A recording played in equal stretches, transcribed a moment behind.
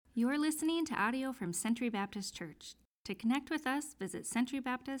You're listening to audio from Century Baptist Church. To connect with us, visit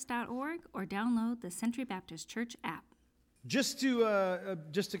centurybaptist.org or download the Century Baptist Church app. Just to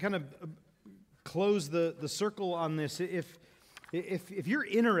kind of close the circle on this, if you're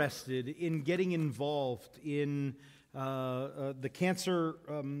interested in getting involved in the cancer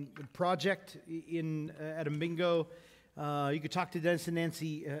project at Mbingo, you could talk to Dennis and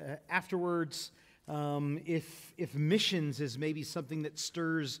Nancy afterwards. If missions is maybe something that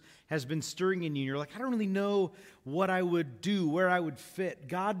has been stirring in you, and you're like, I don't really know what I would do, where I would fit.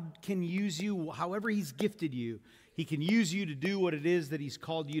 God can use you however He's gifted you. He can use you to do what it is that He's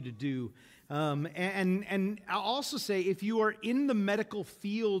called you to do. And I'll also say, if you are in the medical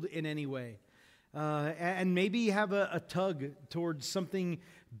field in any way, and maybe you have a tug towards something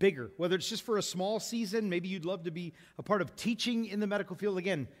bigger, whether it's just for a small season, maybe you'd love to be a part of teaching in the medical field.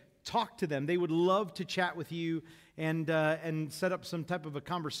 Again, talk to them. They would love to chat with you and set up some type of a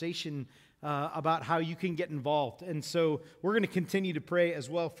conversation about how you can get involved. And so we're going to continue to pray as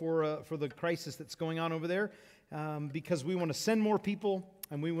well for the crisis that's going on over there, because we want to send more people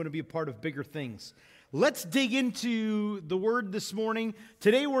and we want to be a part of bigger things. Let's dig into the Word this morning.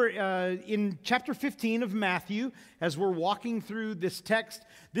 Today we're in chapter 15 of Matthew as we're walking through this text.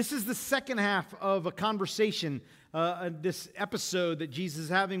 This is the second half of a conversation, this episode that Jesus is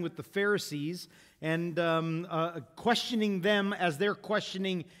having with the Pharisees and questioning them as they're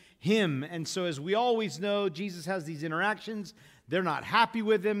questioning Him. And so as we always know, Jesus has these interactions. They're not happy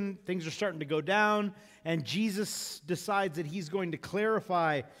with Him. Things are starting to go down. And Jesus decides that He's going to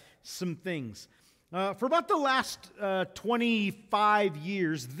clarify some things. For about the last 25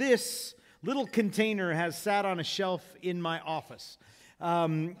 years, this little container has sat on a shelf in my office.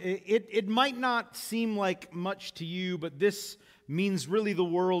 It might not seem like much to you, but this means really the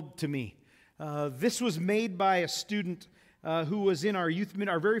world to me. This was made by a student who was in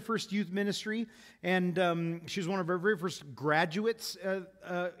our very first youth ministry, and she was one of our very first graduates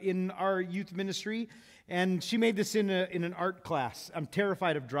in our youth ministry. And she made this in an art class. I'm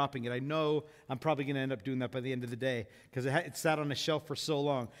terrified of dropping it. I know I'm probably going to end up doing that by the end of the day because it sat on a shelf for so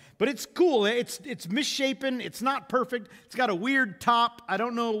long. But it's cool. It's misshapen. It's not perfect. It's got a weird top. I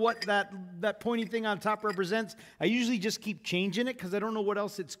don't know what that pointy thing on top represents. I usually just keep changing it because I don't know what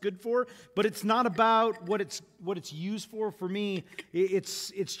else it's good for. But it's not about what it's used for. For me,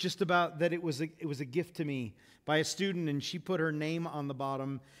 it's just about that it was a gift to me by a student, and she put her name on the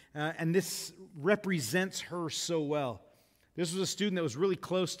bottom, and this represents her so well. This was a student that was really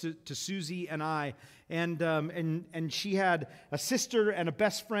close to Susie and I, and she had a sister and a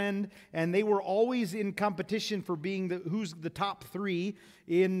best friend, and they were always in competition for being who's the top three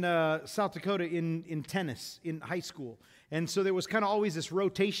in South Dakota in tennis in high school. And so there was kind of always this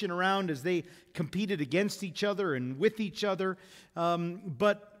rotation around as they competed against each other and with each other.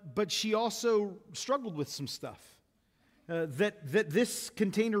 But she also struggled with some stuff that this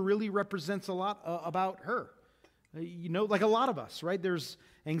container really represents a lot about her. Like a lot of us, right? There's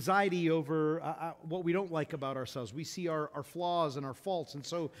anxiety over what we don't like about ourselves. We see our flaws and our faults. And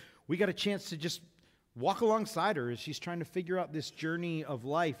so we got a chance to just walk alongside her as she's trying to figure out this journey of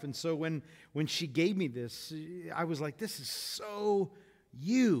life. And so when she gave me this, I was like, this is so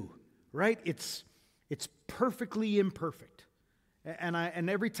you, right? It's perfectly imperfect. And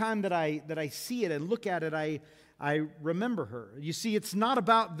every time that I see it and look at it, I remember her. You see, it's not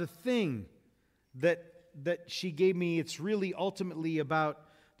about the thing that she gave me. It's really ultimately about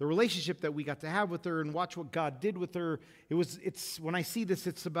the relationship that we got to have with her and watch what God did with her. It's when I see this,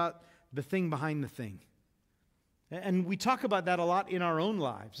 it's about the thing behind the thing. And we talk about that a lot in our own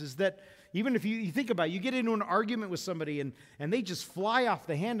lives, is that even if you think about it, you get into an argument with somebody and they just fly off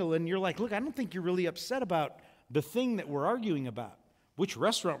the handle, and you're like, look, I don't think you're really upset about the thing that we're arguing about, which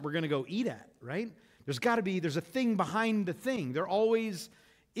restaurant we're going to go eat at, right? There's a thing behind the thing. There always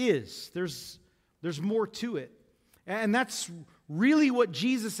is. There's more to it. And that's really what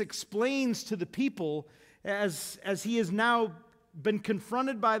Jesus explains to the people as he has now been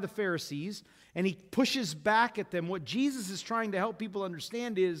confronted by the Pharisees, and he pushes back at them. What Jesus is trying to help people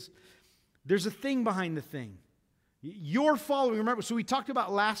understand is there's a thing behind the thing. You're following. Remember, so we talked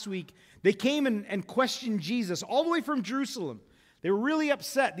about last week, they came and questioned Jesus all the way from Jerusalem. They were really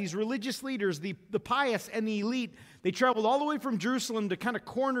upset. These religious leaders, the pious and the elite, they traveled all the way from Jerusalem to kind of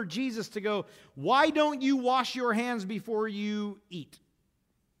corner Jesus to go, why don't you wash your hands before you eat?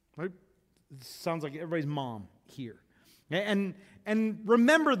 Right? It sounds like everybody's mom here. And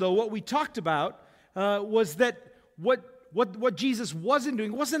remember, though, what we talked about was that what Jesus wasn't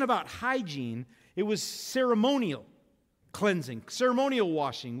doing wasn't about hygiene. It was ceremonial cleansing, ceremonial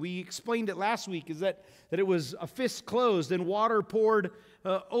washing. We explained it last week, is that it was a fist closed and water poured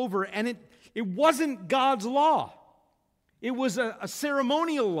over, and it wasn't God's law. It was a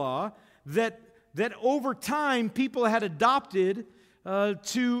ceremonial law that over time people had adopted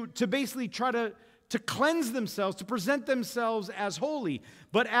to basically try to cleanse themselves, to present themselves as holy.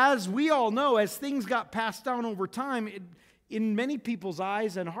 But as we all know, as things got passed down over time, in many people's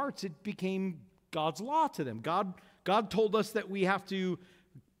eyes and hearts, it became God's law to them. God told us that we have to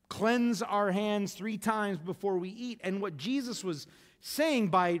cleanse our hands 3 times before we eat. And what Jesus was saying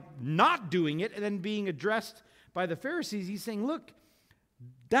by not doing it and then being addressed by the Pharisees, he's saying, look,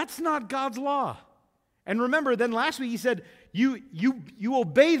 that's not God's law. And remember, then last week he said, you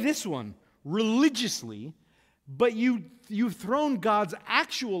obey this one religiously, but you've thrown God's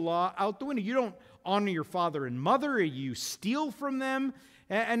actual law out the window. You don't honor your father and mother, or you steal from them.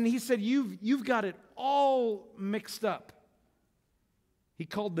 And he said, you've got it all mixed up. He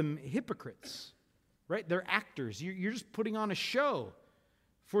called them hypocrites, right? They're actors. You're just putting on a show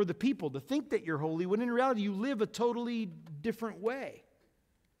for the people to think that you're holy, when in reality you live a totally different way.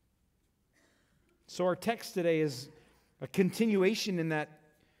 So our text today is a continuation in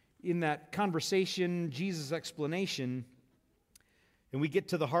that conversation, Jesus' explanation, and we get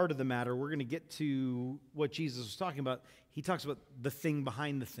to the heart of the matter. We're going to get to what Jesus was talking about. He talks about the thing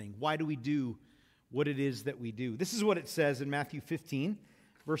behind the thing. Why do we do what it is that we do? This is what it says in Matthew 15,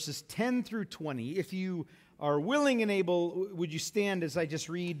 verses 10 through 20. If you are willing and able, would you stand as I just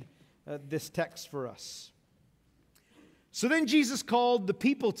read this text for us? So then Jesus called the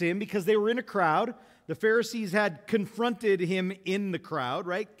people to him because they were in a crowd. The Pharisees had confronted him in the crowd,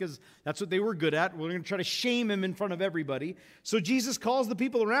 right? Because that's what they were good at. We're going to try to shame him in front of everybody. So Jesus calls the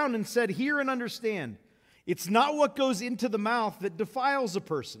people around and said, "Hear and understand. It's not what goes into the mouth that defiles a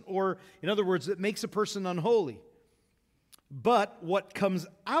person," or in other words, that makes a person unholy, "but what comes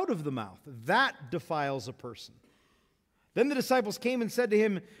out of the mouth, that defiles a person." Then the disciples came and said to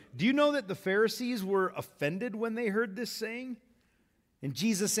him, "Do you know that the Pharisees were offended when they heard this saying?" And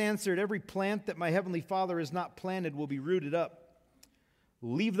Jesus answered, "Every plant that my heavenly Father has not planted will be rooted up.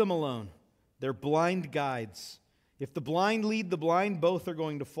 Leave them alone. They're blind guides. If the blind lead the blind, both are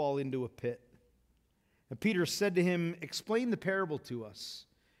going to fall into a pit." And Peter said to him, "Explain the parable to us."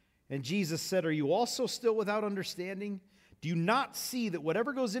 And Jesus said, "Are you also still without understanding? Do you not see that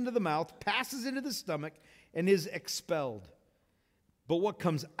whatever goes into the mouth passes into the stomach and is expelled? But what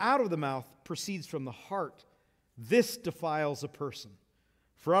comes out of the mouth proceeds from the heart. This defiles a person.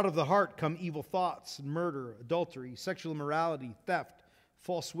 For out of the heart come evil thoughts, murder, adultery, sexual immorality, theft,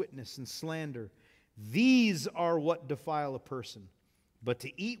 false witness, and slander. These are what defile a person. But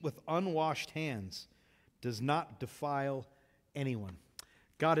to eat with unwashed hands does not defile anyone."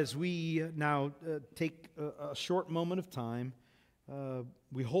 God, as we now take a short moment of time,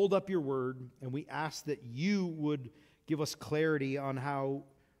 we hold up your word and we ask that you would give us clarity on how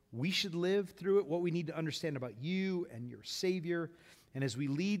we should live through it, what we need to understand about you and your Savior. And as we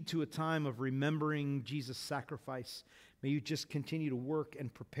lead to a time of remembering Jesus' sacrifice, may you just continue to work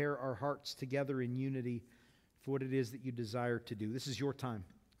and prepare our hearts together in unity for what it is that you desire to do. This is your time.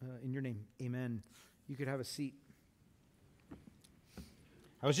 In your name, amen. You could have a seat.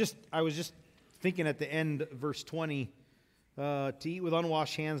 I was just thinking at the end, verse 20, to eat with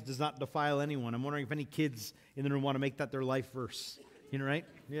unwashed hands does not defile anyone. I'm wondering if any kids in the room want to make that their life verse. You know, right?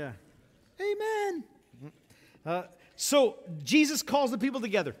 Yeah. Amen. So Jesus calls the people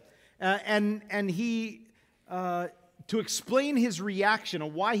together, and he, to explain his reaction,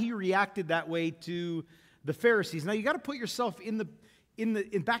 or why he reacted that way to the Pharisees. Now you got to put yourself back in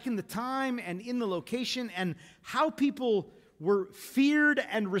the time and in the location, and how people were feared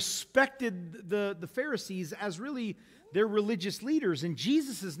and respected the Pharisees as really their religious leaders. And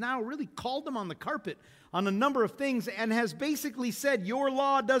Jesus has now really called them on the carpet on a number of things and has basically said, your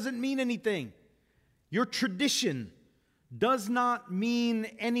law doesn't mean anything. Your tradition does not mean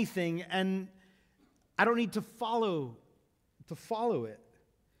anything, and I don't need to follow it.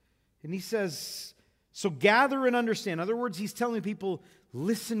 And he says, so gather and understand. In other words, he's telling people,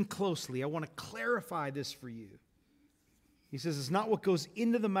 listen closely. I want to clarify this for you. He says, it's not what goes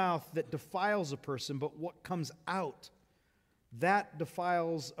into the mouth that defiles a person, but what comes out. That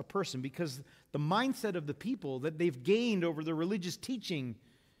defiles a person, because the mindset of the people that they've gained over the religious teaching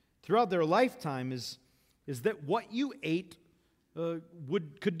throughout their lifetime is that what you ate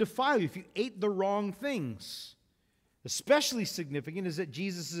could defile you if you ate the wrong things. Especially significant is that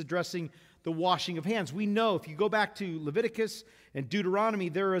Jesus is addressing the washing of hands. We know if you go back to Leviticus and Deuteronomy,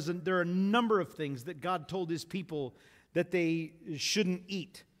 there are a number of things that God told his people that they shouldn't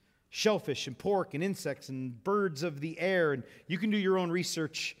eat. Shellfish and pork and insects and birds of the air. And you can do your own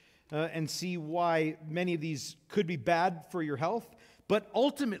research and see why many of these could be bad for your health. But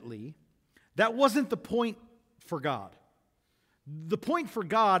ultimately, that wasn't the point for God. The point for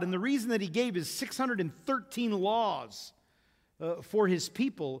God, and the reason that he gave his 613 laws for his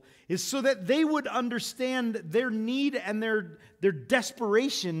people, is so that they would understand their need and their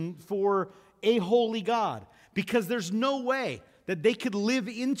desperation for a holy God. Because there's no way that they could live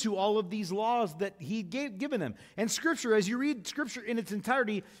into all of these laws that he given them. And Scripture, as you read Scripture in its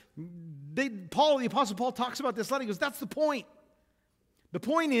entirety, the Apostle Paul talks about this a lot. He goes, that's the point. The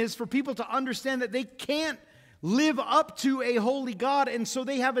point is for people to understand that they can't live up to a holy God, and so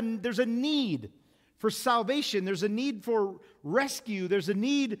there's a need for salvation. There's a need for rescue. There's a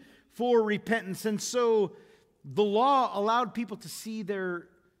need for repentance. And so the law allowed people to see their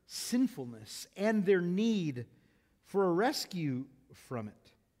sinfulness and their need for a rescue from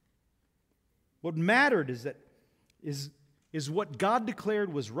it. What mattered is what God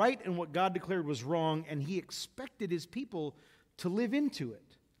declared was right and what God declared was wrong, and he expected his people to live into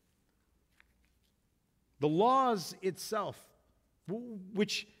it. The laws itself,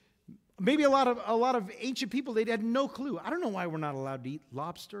 which maybe a lot of ancient people, they had no clue. I don't know why we're not allowed to eat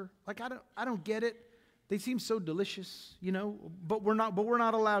lobster. Like I don't get it. They seem so delicious, but we're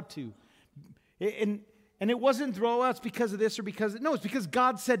not allowed to. And it wasn't it's because of this or because no, it's because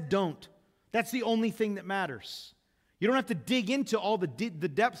God said don't. That's the only thing that matters. You don't have to dig into all the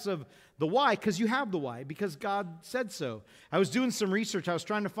depths of the why, because you have the why, because God said so. I was doing some research. I was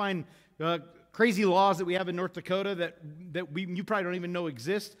trying to find crazy laws that we have in North Dakota that you probably don't even know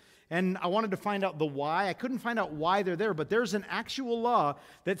exist. And I wanted to find out the why. I couldn't find out why they're there, but there's an actual law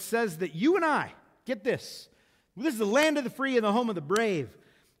that says that you and I, get this is the land of the free and the home of the brave.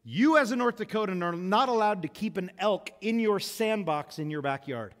 You as a North Dakotan are not allowed to keep an elk in your sandbox in your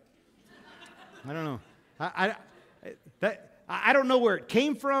backyard. I don't know. I don't know where it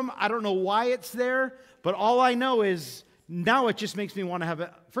came from. I don't know why it's there. But all I know is now it just makes me want to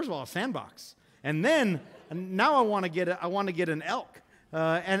have first of all, a sandbox. And then now I want to get an elk.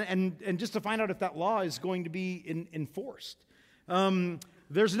 And just to find out if that law is going to be enforced.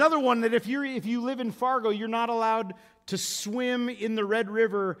 There's another one that if you live in Fargo, you're not allowed to swim in the Red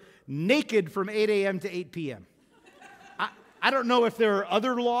River naked from 8 a.m. to 8 p.m. I don't know if there are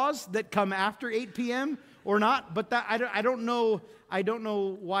other laws that come after 8 p.m. or not, but I don't know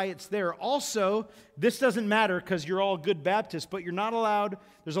why it's there. Also, this doesn't matter because you're all good Baptists, but you're not allowed.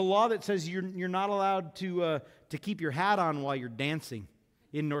 There's a law that says you're not allowed to keep your hat on while you're dancing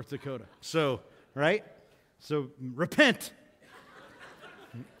in North Dakota. So, right? So repent.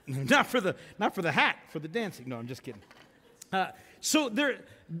 Not for the hat, for the dancing. No, I'm just kidding. But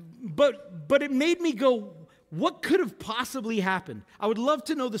it made me go, what could have possibly happened? I would love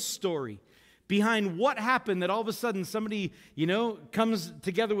to know the story behind what happened that all of a sudden somebody, comes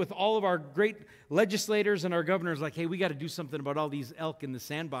together with all of our great legislators and our governors like, hey, we got to do something about all these elk in the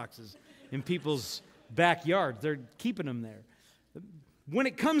sandboxes in people's backyards. They're keeping them there. When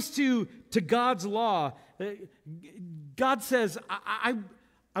it comes to God's law, God says,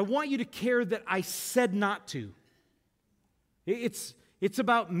 I want you to care that I said not to. It's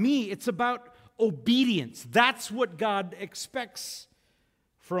about me. It's about obedience. That's what God expects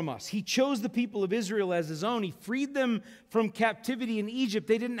from us. He chose the people of Israel as his own. He freed them from captivity in Egypt.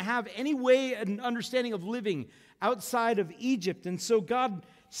 They didn't have any way and understanding of living outside of Egypt. And so God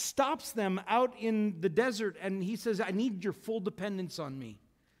stops them out in the desert and he says, I need your full dependence on me.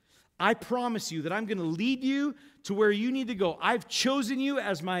 I promise you that I'm going to lead you to where you need to go. I've chosen you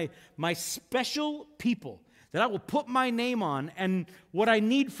as my special people that I will put my name on, and what I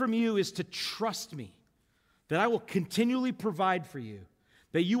need from you is to trust me, that I will continually provide for you,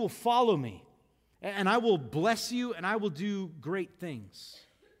 that you will follow me, and I will bless you, and I will do great things.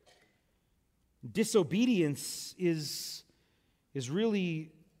 Disobedience is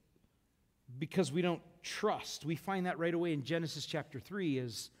really because we don't trust. We find that right away in Genesis chapter 3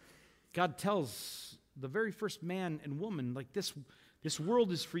 as God tells the very first man and woman, like this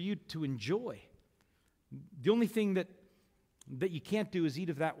world is for you to enjoy. The only thing that you can't do is eat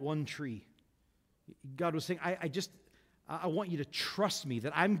of that one tree. God was saying, I want you to trust me,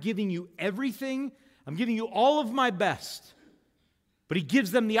 that I'm giving you everything. I'm giving you all of my best. But he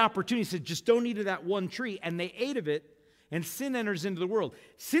gives them the opportunity. He said, just don't eat of that one tree. And they ate of it, and sin enters into the world.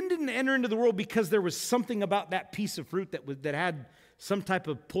 Sin didn't enter into the world because there was something about that piece of fruit that had some type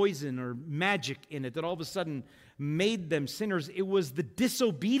of poison or magic in it that all of a sudden made them sinners. It was the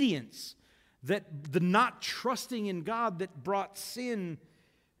disobedience, the not trusting in God that brought sin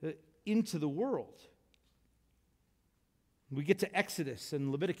into the world. We get to Exodus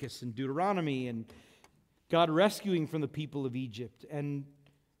and Leviticus and Deuteronomy and God rescuing from the people of Egypt. And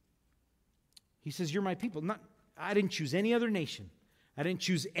he says, you're my people. I didn't choose any other nation. I didn't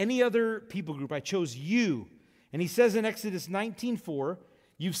choose any other people group. I chose you. And he says in Exodus 19:4,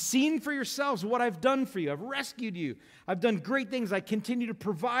 you've seen for yourselves what I've done for you. I've rescued you. I've done great things. I continue to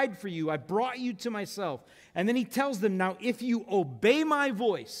provide for you. I brought you to myself. And then he tells them, now if you obey my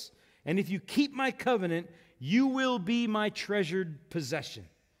voice and if you keep my covenant, you will be my treasured possession,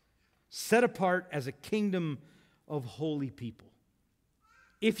 set apart as a kingdom of holy people.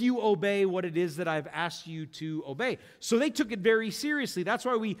 If you obey what it is that I've asked you to obey. So they took it very seriously. That's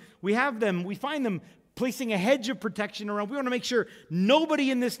why we find them placing a hedge of protection around. We want to make sure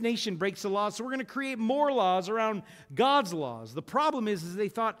nobody in this nation breaks the laws, so we're going to create more laws around God's laws. The problem is they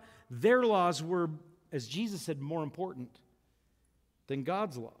thought their laws were, as Jesus said, more important than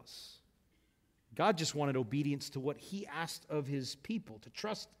God's laws. God just wanted obedience to what he asked of his people, to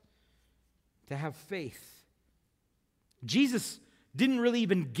trust, to have faith. Jesus didn't really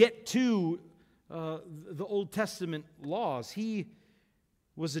even get to the Old Testament laws. He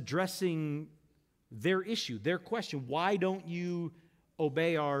was addressing their issue, their question. Why don't you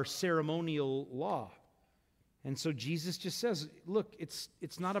obey our ceremonial law? And so Jesus just says, look, it's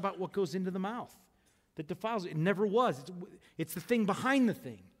not about what goes into the mouth that defiles it. It never was. It's the thing behind the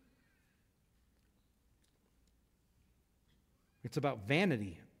thing. It's about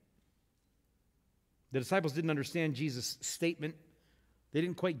vanity. The disciples didn't understand Jesus' statement. They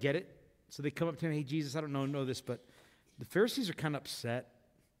didn't quite get it. So they come up to him, hey, Jesus, I don't know this, but the Pharisees are kind of upset.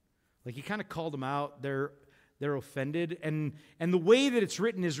 Like he kind of called them out. They're offended. And the way that it's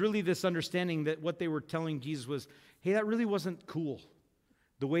written is really this understanding that what they were telling Jesus was, hey, that really wasn't cool.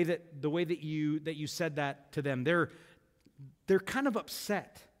 The way that you said that to them. They're kind of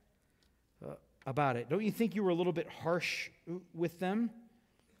upset about it. Don't you think you were a little bit harsh with them?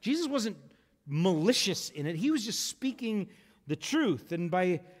 Jesus wasn't malicious in it. He was just speaking the truth. And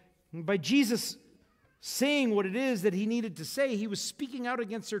by Jesus saying what it is that he needed to say, he was speaking out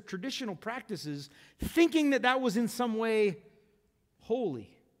against their traditional practices, thinking that was in some way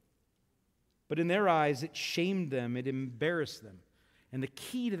holy. But in their eyes, it shamed them, it embarrassed them. And the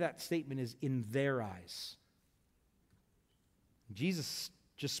key to that statement is in their eyes. Jesus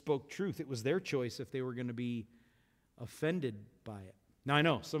just spoke truth. It was their choice if they were going to be offended by it. Now, I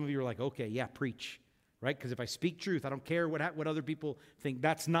know some of you are like, okay, yeah, preach, right? Because if I speak truth, I don't care what other people think.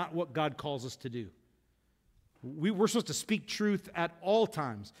 That's not what God calls us to do. We're supposed to speak truth at all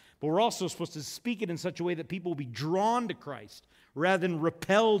times, but we're also supposed to speak it in such a way that people will be drawn to Christ rather than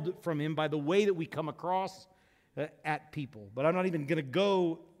repelled from him by the way that we come across at people. But I'm not even going to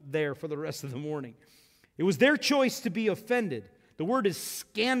go there for the rest of the morning. It was their choice to be offended. The word is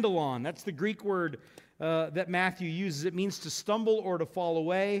scandalon. That's the Greek word that Matthew uses. It means to stumble or to fall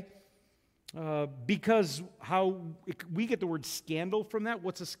away. Because we get the word scandal from that.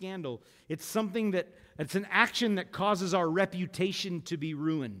 What's a scandal? It's an action that causes our reputation to be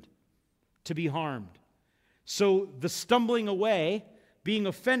ruined, to be harmed. So the stumbling away, being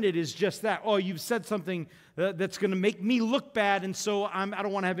offended, is just that. Oh, you've said something that's going to make me look bad, and so I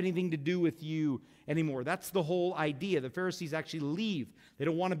don't want to have anything to do with you anymore. That's the whole idea. The Pharisees actually leave. They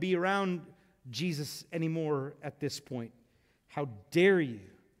don't want to be around Jesus anymore at this point. How dare you?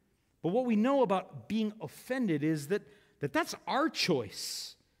 But what we know about being offended is that's our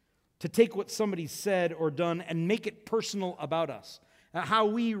choice to take what somebody said or done and make it personal about us, how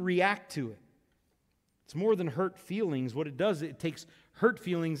we react to it. It's more than hurt feelings. What it does, it takes hurt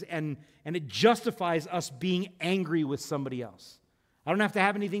feelings and it justifies us being angry with somebody else. I don't have to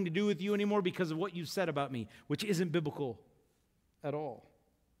have anything to do with you anymore because of what you said about me, which isn't biblical at all.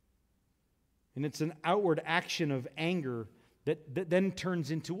 And it's an outward action of anger that then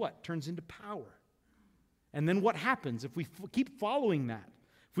turns into what? Turns into power. And then what happens if we keep following that?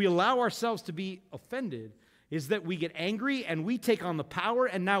 If we allow ourselves to be offended, is that we get angry and we take on the power,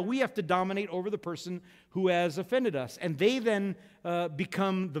 and now we have to dominate over the person who has offended us. And they then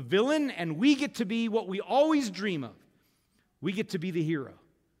become the villain, and we get to be what we always dream of. We get to be the hero,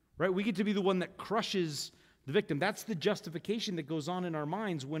 right? We get to be the one that crushes the victim. That's the justification that goes on in our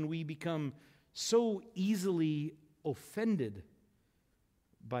minds when we become so easily offended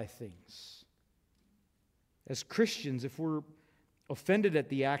by things. As Christians, if we're offended at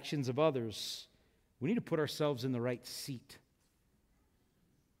the actions of others, we need to put ourselves in the right seat.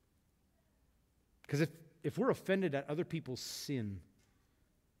 Because if we're offended at other people's sin,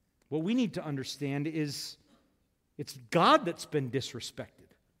 what we need to understand is it's God that's been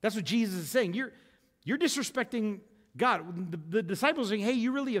disrespected. That's what Jesus is saying. You're disrespecting God. The disciples are saying, hey,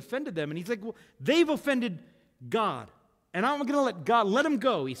 you really offended them. And he's like, well, they've offended God. And I'm going to let God, let him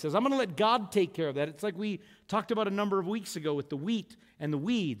go, he says. I'm going to let God take care of that. It's like we talked about a number of weeks ago with the wheat and the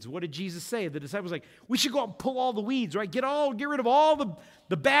weeds. What did Jesus say? The disciples were like, we should go out and pull all the weeds, right? Get rid of all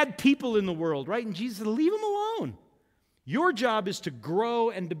the bad people in the world, right? And Jesus said, leave them alone. Your job is to grow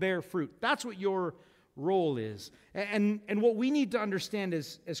and to bear fruit. That's what your role is. And what we need to understand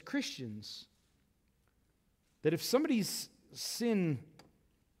as Christians, that if somebody's sin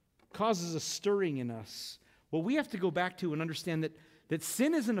causes a stirring in us, well, we have to go back to and understand that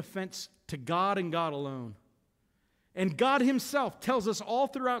sin is an offense to God and God alone. And God himself tells us all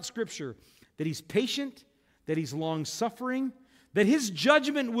throughout Scripture that he's patient, that he's long-suffering, that his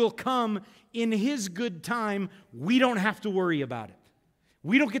judgment will come in his good time. We don't have to worry about it.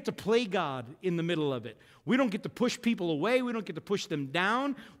 We don't get to play God in the middle of it. We don't get to push people away. We don't get to push them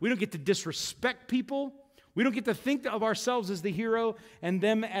down. We don't get to disrespect people. We don't get to think of ourselves as the hero and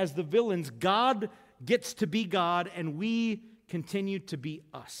them as the villains. God gets to be God, and we continue to be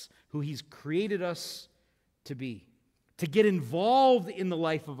us, who he's created us to be, to get involved in the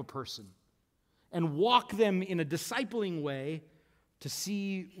life of a person and walk them in a discipling way to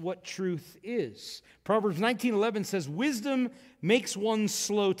see what truth is. Proverbs 19:11 says, wisdom makes one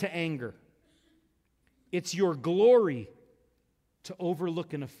slow to anger. It's your glory to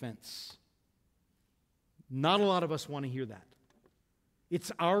overlook an offense. Not a lot of us want to hear that.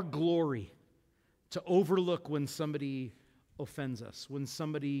 It's our glory to overlook when somebody offends us, when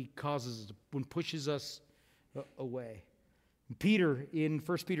somebody when pushes us away. Peter, in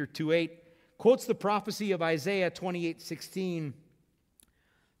 1 Peter 2:8, quotes the prophecy of Isaiah 28:16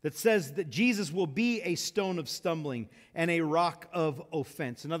 that says that Jesus will be a stone of stumbling and a rock of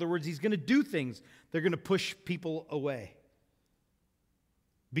offense. In other words, he's going to do things that are going to push people away.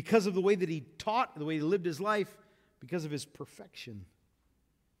 Because of the way that he taught, the way he lived his life, because of his perfection.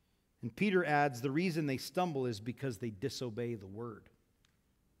 And Peter adds, the reason they stumble is because they disobey the word.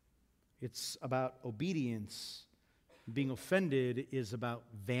 It's about obedience. Being offended is about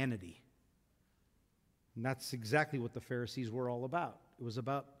vanity. And that's exactly what the Pharisees were all about. It was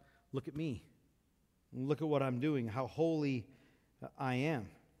about, look at me. Look at what I'm doing, how holy I am.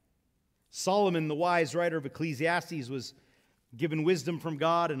 Solomon, the wise writer of Ecclesiastes, was given wisdom from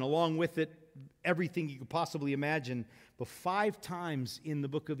God, and along with it, everything you could possibly imagine. But 5 times in the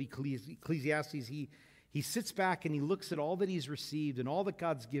book of Ecclesiastes, he sits back and he looks at all that he's received and all that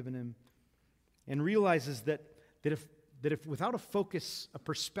God's given him and realizes that if without a focus, a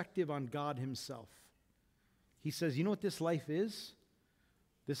perspective on God himself, he says, you know what this life is?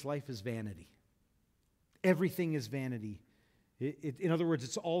 This life is vanity. Everything is vanity. In other words,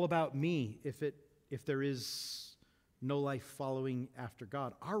 it's all about me if there is no life following after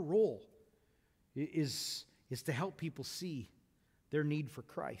God. Our role is to help people see their need for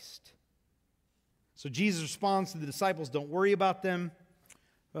Christ. So Jesus responds to the disciples, don't worry about them.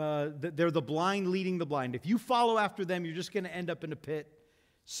 They're the blind leading the blind. If you follow after them, you're just going to end up in a pit.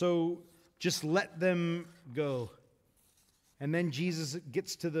 So just let them go. And then Jesus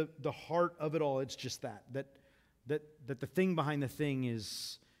gets to the heart of it all. It's just that the thing behind the thing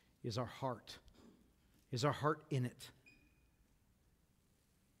is our heart. Is our heart in it?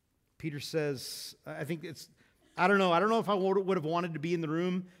 Peter says, I don't know if I would have wanted to be in the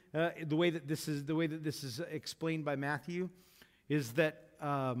room the way that this is explained by Matthew, is that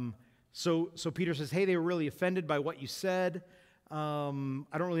so Peter says, hey, they were really offended by what you said. I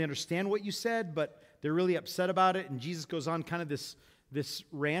don't really understand what you said, but they're really upset about it. And Jesus goes on kind of this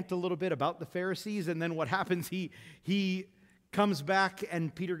rant a little bit about the Pharisees, and then what happens? He comes back,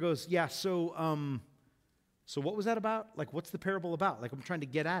 and Peter goes, yeah, so what was that about? Like, what's the parable about? Like, I'm trying to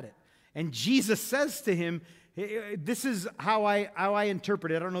get at it. And Jesus says to him, this is how I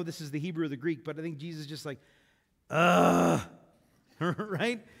interpret it. I don't know if this is the Hebrew or the Greek, but I think Jesus is just like,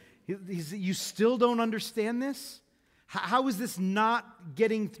 right? You still don't understand this? How is this not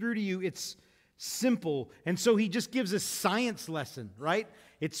getting through to you? It's simple. And so he just gives a science lesson, right?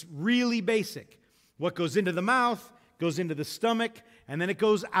 It's really basic. What goes into the mouth goes into the stomach, and then it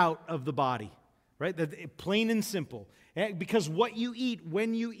goes out of the body, right? Plain and simple. Because what you eat,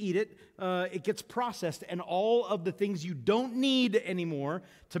 when you eat it, it gets processed, and all of the things you don't need anymore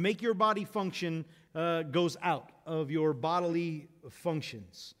to make your body function goes out of your bodily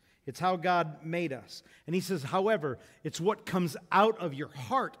functions. It's how God made us. And he says, however, it's what comes out of your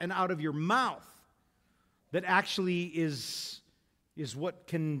heart and out of your mouth that actually is what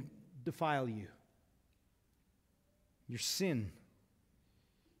can defile you. Your sin.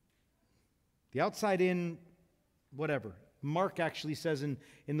 The outside in, whatever. Mark actually says in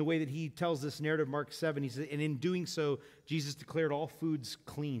the way that he tells this narrative, Mark 7, he says, and in doing so, Jesus declared all foods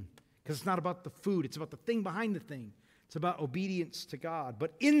clean. Because it's not about the food, it's about the thing behind the thing. It's about obedience to God.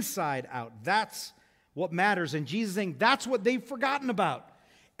 But inside out, that's what matters. And Jesus is saying that's what they've forgotten about.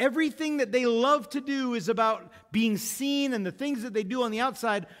 Everything that they love to do is about being seen, and the things that they do on the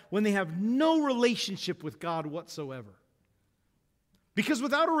outside when they have no relationship with God whatsoever. Because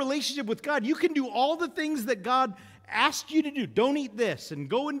without a relationship with God, you can do all the things that God asked you to do. Don't eat this and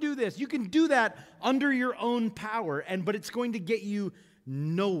go and do this. You can do that under your own power, but it's going to get you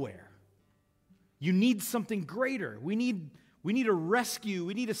nowhere. You need something greater. We need a rescue.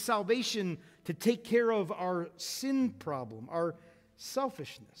 We need a salvation to take care of our sin problem, our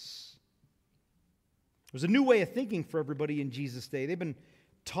selfishness. There's a new way of thinking for everybody in Jesus' day. They've been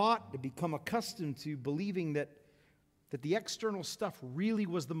taught to become accustomed to believing that the external stuff really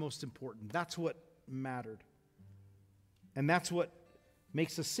was the most important. That's what mattered. And that's what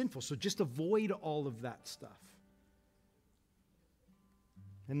makes us sinful. So just avoid all of that stuff.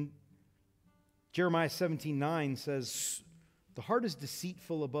 And Jeremiah 17:9 says, the heart is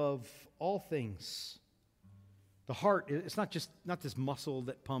deceitful above all things. The heart, it's not this muscle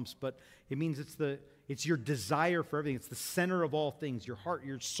that pumps, but it means it's your desire for everything. It's the center of all things. Your heart,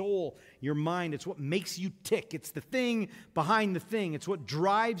 your soul, your mind. It's what makes you tick. It's the thing behind the thing. It's what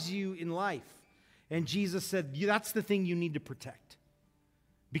drives you in life. And Jesus said, that's the thing you need to protect.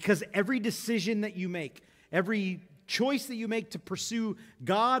 Because every decision that you make, every choice that you make to pursue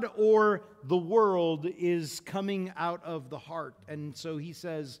God or the world is coming out of the heart. And so he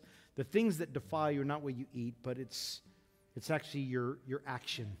says, the things that defile you are not what you eat, but it's actually your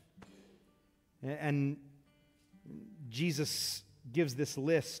action. And Jesus gives this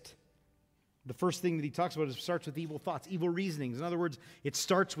list. The first thing that he talks about starts with evil thoughts, evil reasonings. In other words, it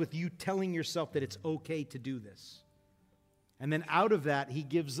starts with you telling yourself that it's okay to do this. And then out of that, he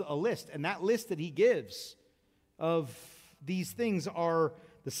gives a list. And that list that he gives of these things are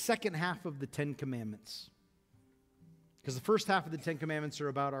the second half of the Ten Commandments. Because the first half of the Ten Commandments are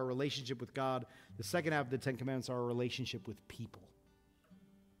about our relationship with God. The second half of the Ten Commandments are our relationship with people.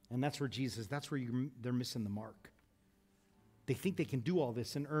 And that's where they're missing the mark. They think they can do all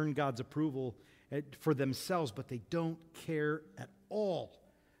this and earn God's approval for themselves, but they don't care at all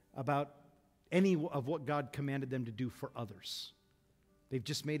about any of what God commanded them to do for others. They've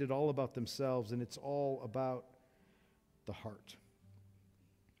just made it all about themselves, and it's all about the heart.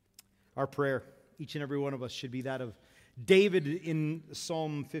 Our prayer, each and every one of us, should be that of David in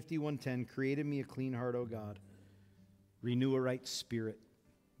Psalm 51:10, create in me a clean heart, O God. Renew a right spirit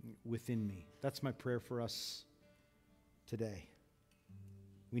within me. That's my prayer for us today.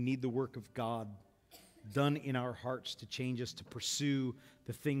 We need the work of God done in our hearts to change us to pursue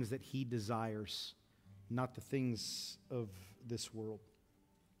the things that he desires, not the things of this world.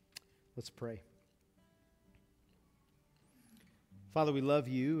 Let's pray. Father, we love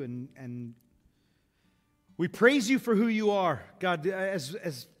you and we praise you for who you are. God,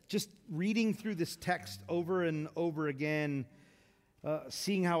 as just reading through this text over and over again,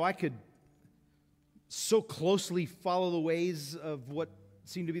 seeing how I could so closely follow the ways of what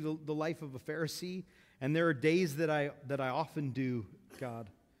seemed to be the life of a Pharisee. And there are days that I often do, God,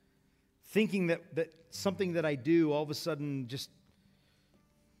 thinking that something that I do all of a sudden just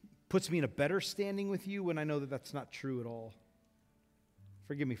puts me in a better standing with you when I know that that's not true at all.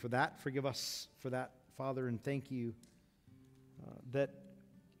 Forgive me for that. Forgive us for that, Father, and thank you that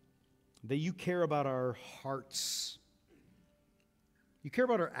you care about our hearts. You care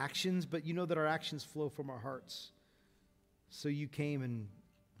about our actions, but you know that our actions flow from our hearts. So you came and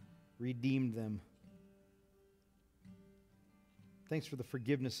redeemed them. Thanks for the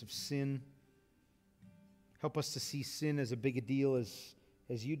forgiveness of sin. Help us to see sin as big a deal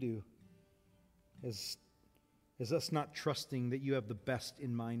as you do. As us not trusting that you have the best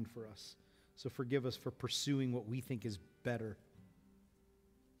in mind for us. So forgive us for pursuing what we think is better.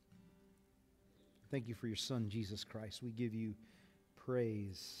 Thank you for your Son, Jesus Christ. We give you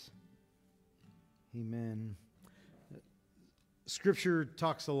praise. Amen. Scripture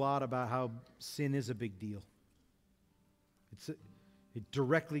talks a lot about how sin is a big deal. It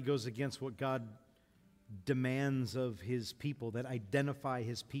directly goes against what God demands of his people, that identify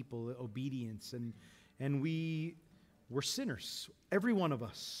his people, obedience. And we're sinners, every one of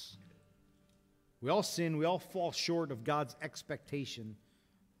us. We all sin, we all fall short of God's expectation,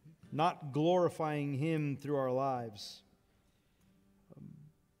 not glorifying him through our lives.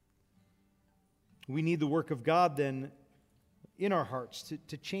 We need the work of God then in our hearts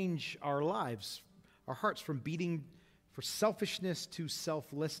to change our lives, our hearts from beating for selfishness to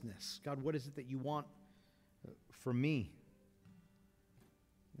selflessness. God, what is it that you want from me?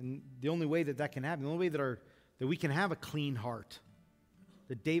 And the only way that can happen, the only way that we can have a clean heart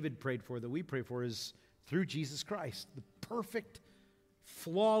that David prayed for, that we pray for, is through Jesus Christ, the perfect,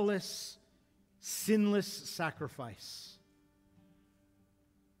 flawless, sinless sacrifice.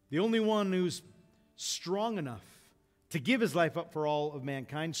 The only one who's strong enough to give his life up for all of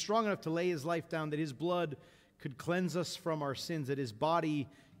mankind, strong enough to lay his life down that his blood could cleanse us from our sins, that his body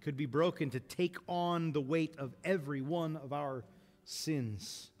could be broken to take on the weight of every one of our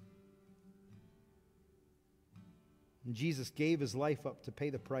sins. And Jesus gave his life up to pay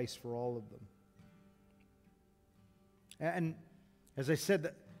the price for all of them. And as I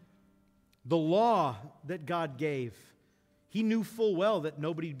said, the law that God gave, he knew full well that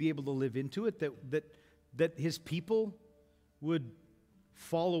nobody would be able to live into it, that his people would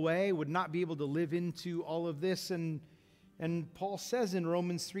fall away, would not be able to live into all of this. And Paul says in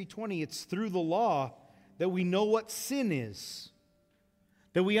Romans 3:20, it's through the law that we know what sin is,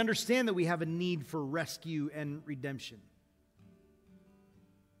 that we understand that we have a need for rescue and redemption.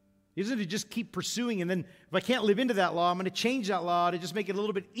 Isn't it to just keep pursuing, and then if I can't live into that law, I'm going to change that law to just make it a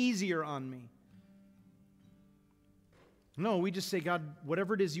little bit easier on me? No, we just say, God,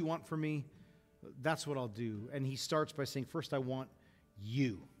 whatever it is you want from me, that's what I'll do. And he starts by saying, first I want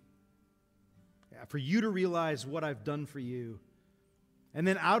you. For you to realize what I've done for you. And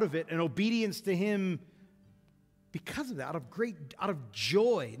then out of it, an obedience to him because of that, out of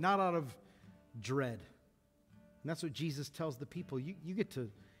joy, not out of dread. And that's what Jesus tells the people. You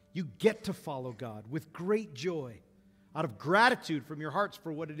get to follow God with great joy, out of gratitude from your hearts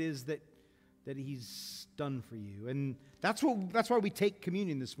for what it is that he's done for you. And that's why we take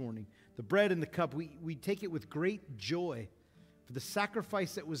communion this morning. The bread and the cup, we take it with great joy for the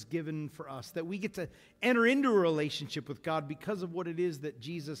sacrifice that was given for us, that we get to enter into a relationship with God because of what it is that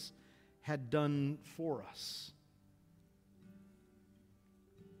Jesus had done for us.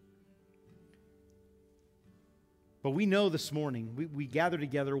 But we know this morning, we gather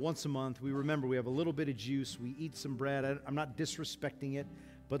together once a month. We remember we have a little bit of juice. We eat some bread. I'm not disrespecting it,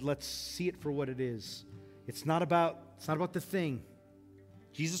 but let's see it for what it is. It's not about the thing.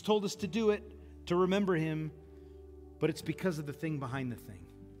 Jesus told us to do it, to remember him, but it's because of the thing behind the thing.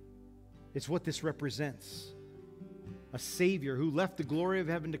 It's what this represents. A Savior who left the glory of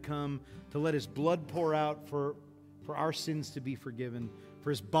heaven to come to let his blood pour out for our sins to be forgiven, for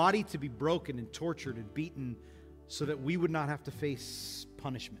his body to be broken and tortured and beaten, so that we would not have to face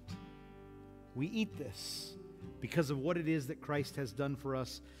punishment. We eat this because of what it is that Christ has done for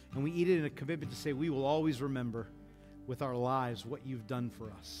us, and we eat it in a commitment to say we will always remember with our lives what you've done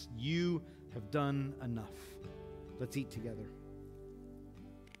for us. You have done enough. Let's eat together.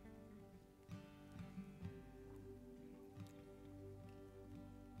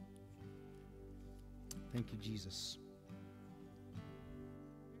 Thank you, Jesus.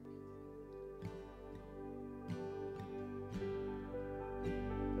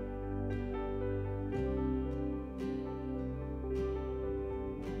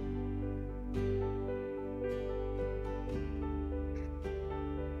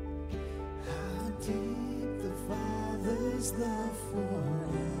 Love for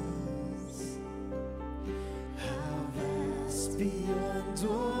us, how vast beyond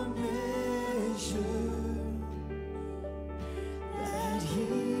all measure, that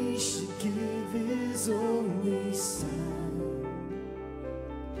he should give his only Son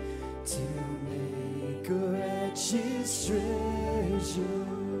to make a wretched treasure.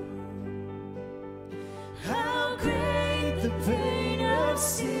 How great the pain of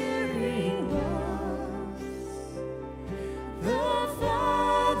searing was. The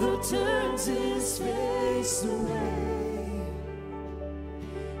Father turns his face away,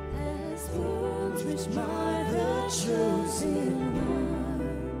 as wounds which mar the chosen one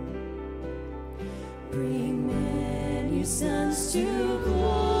bring many sons to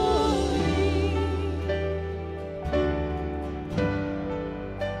glory.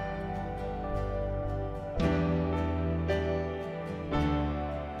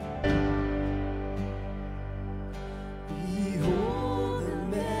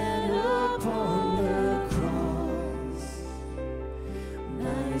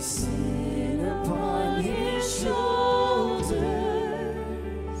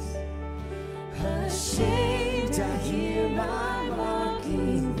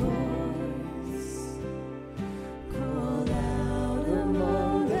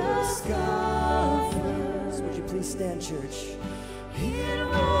 Stand, church. It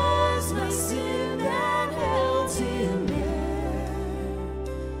was my sin that held him there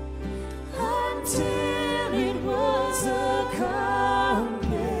until it was accomplished.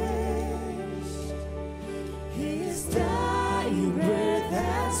 His dying breath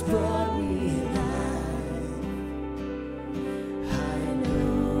has brought me life. I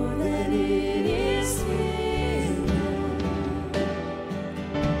know that it is finished.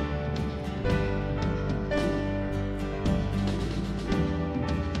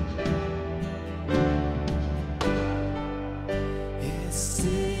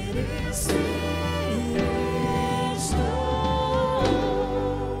 is finished, Lord.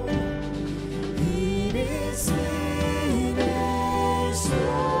 It is finished,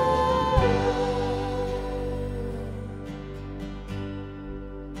 Lord.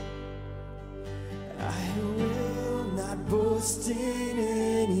 I will not boast in it.